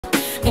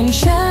in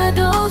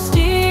shadows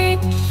deep,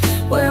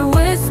 where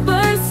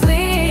whispers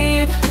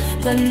sleep.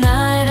 The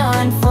night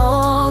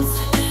unfolds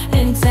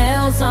in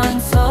tales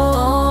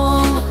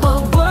untold, a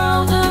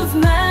world of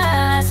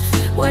masks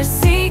where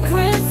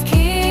secrets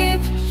keep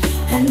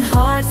and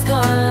hearts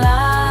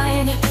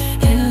collide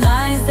in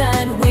lies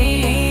that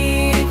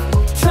weave.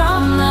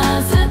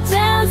 Trauma's a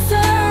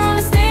dancer on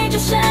a stage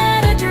of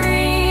shattered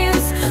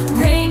dreams,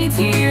 raining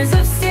tears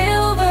of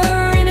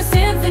silver in a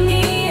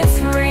symphony of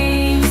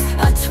screams.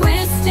 A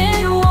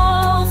twisted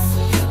waltz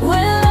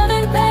where love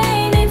and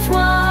pain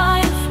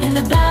entwine, in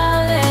the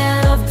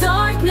ballad of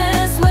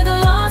darkness where the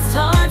lost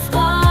hearts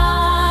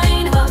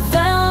find. A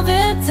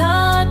velvet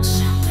touch,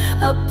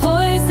 a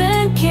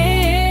poison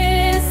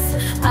kiss,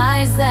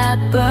 eyes that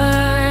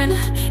burn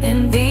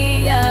in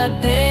the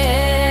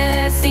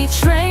abyss.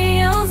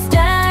 Betrayal's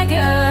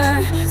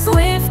dagger,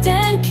 swift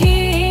and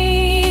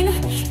keen,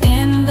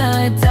 in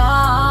the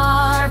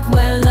dark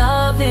where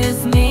love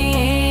is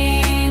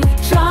mean.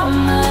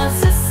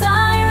 Trauma's a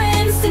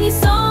siren singing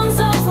songs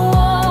of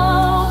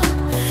woe,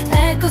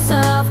 echoes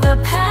of the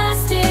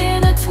past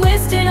in a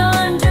twisted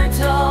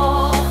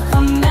undertow.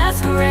 A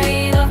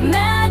masquerade of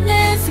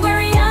madness where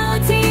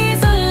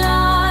reality's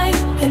alive,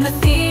 in the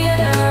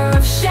theater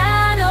of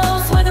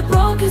shadows where the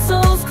broken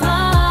souls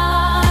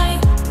cry.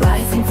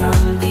 Rising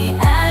from the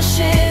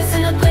ashes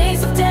in a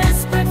blaze of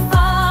desperate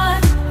fire,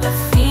 the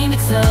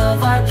phoenix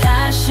of our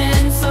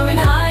passion soaring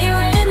higher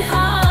and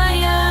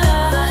higher.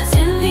 But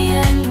in the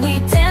end we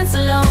dance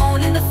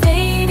alone in the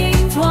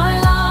fading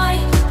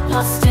twilight,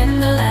 lost in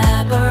the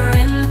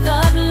labyrinth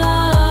of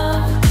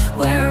love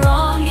where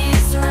wrong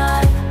is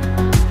right.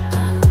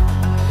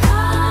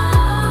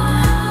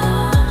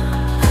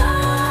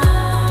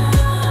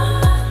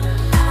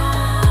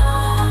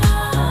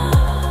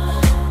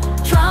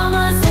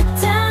 Trauma's a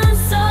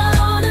dancer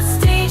on a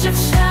stage of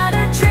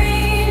shattered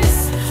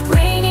dreams,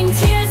 raining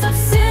tears of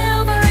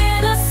silver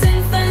in a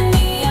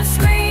symphony of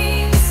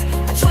screams.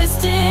 A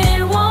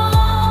twisted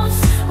waltz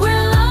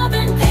where love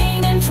and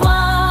pain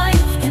entwine,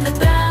 in the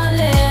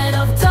ballad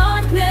of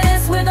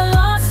darkness where the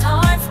lost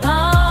hearts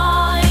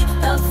pine.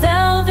 A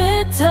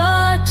velvet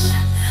touch,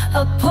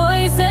 a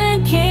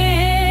poison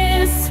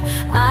kiss,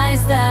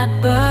 eyes that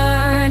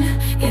burn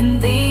in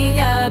the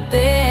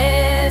abyss.